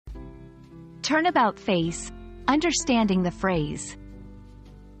Turnabout face, understanding the phrase.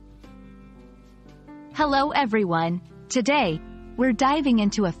 Hello everyone. Today, we're diving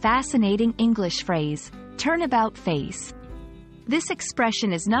into a fascinating English phrase, turnabout face. This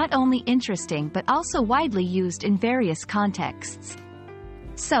expression is not only interesting but also widely used in various contexts.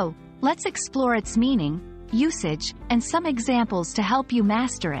 So, let's explore its meaning, usage, and some examples to help you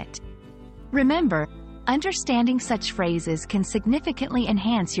master it. Remember, understanding such phrases can significantly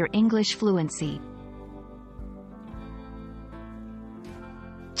enhance your English fluency.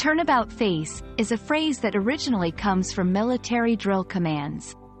 Turnabout face is a phrase that originally comes from military drill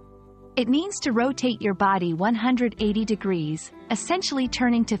commands. It means to rotate your body 180 degrees, essentially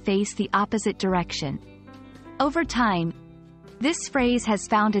turning to face the opposite direction. Over time, this phrase has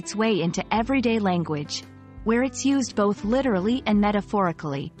found its way into everyday language, where it's used both literally and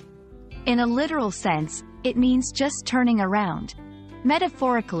metaphorically. In a literal sense, it means just turning around.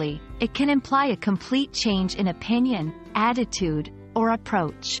 Metaphorically, it can imply a complete change in opinion, attitude, or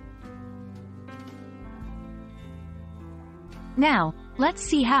approach. Now, let's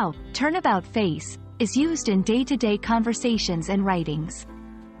see how turnabout face is used in day-to-day conversations and writings.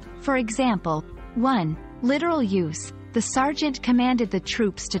 For example, 1. Literal use: the sergeant commanded the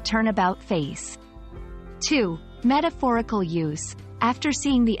troops to turn about face. 2. Metaphorical use: after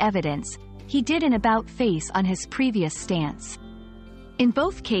seeing the evidence, he did an about face on his previous stance. In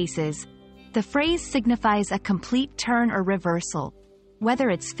both cases, the phrase signifies a complete turn or reversal, whether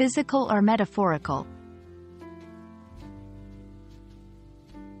it's physical or metaphorical.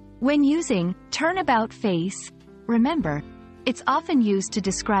 When using turnabout face, remember, it's often used to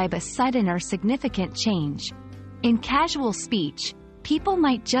describe a sudden or significant change. In casual speech, people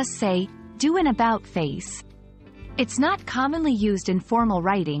might just say, "do an about face." It's not commonly used in formal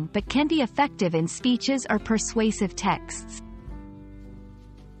writing but can be effective in speeches or persuasive texts.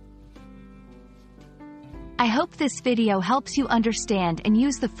 I hope this video helps you understand and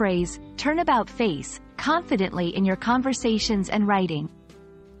use the phrase, turnabout face, confidently in your conversations and writing.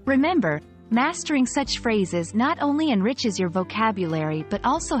 Remember, mastering such phrases not only enriches your vocabulary but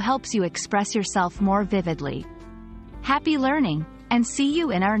also helps you express yourself more vividly. Happy learning, and see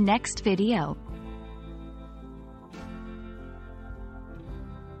you in our next video.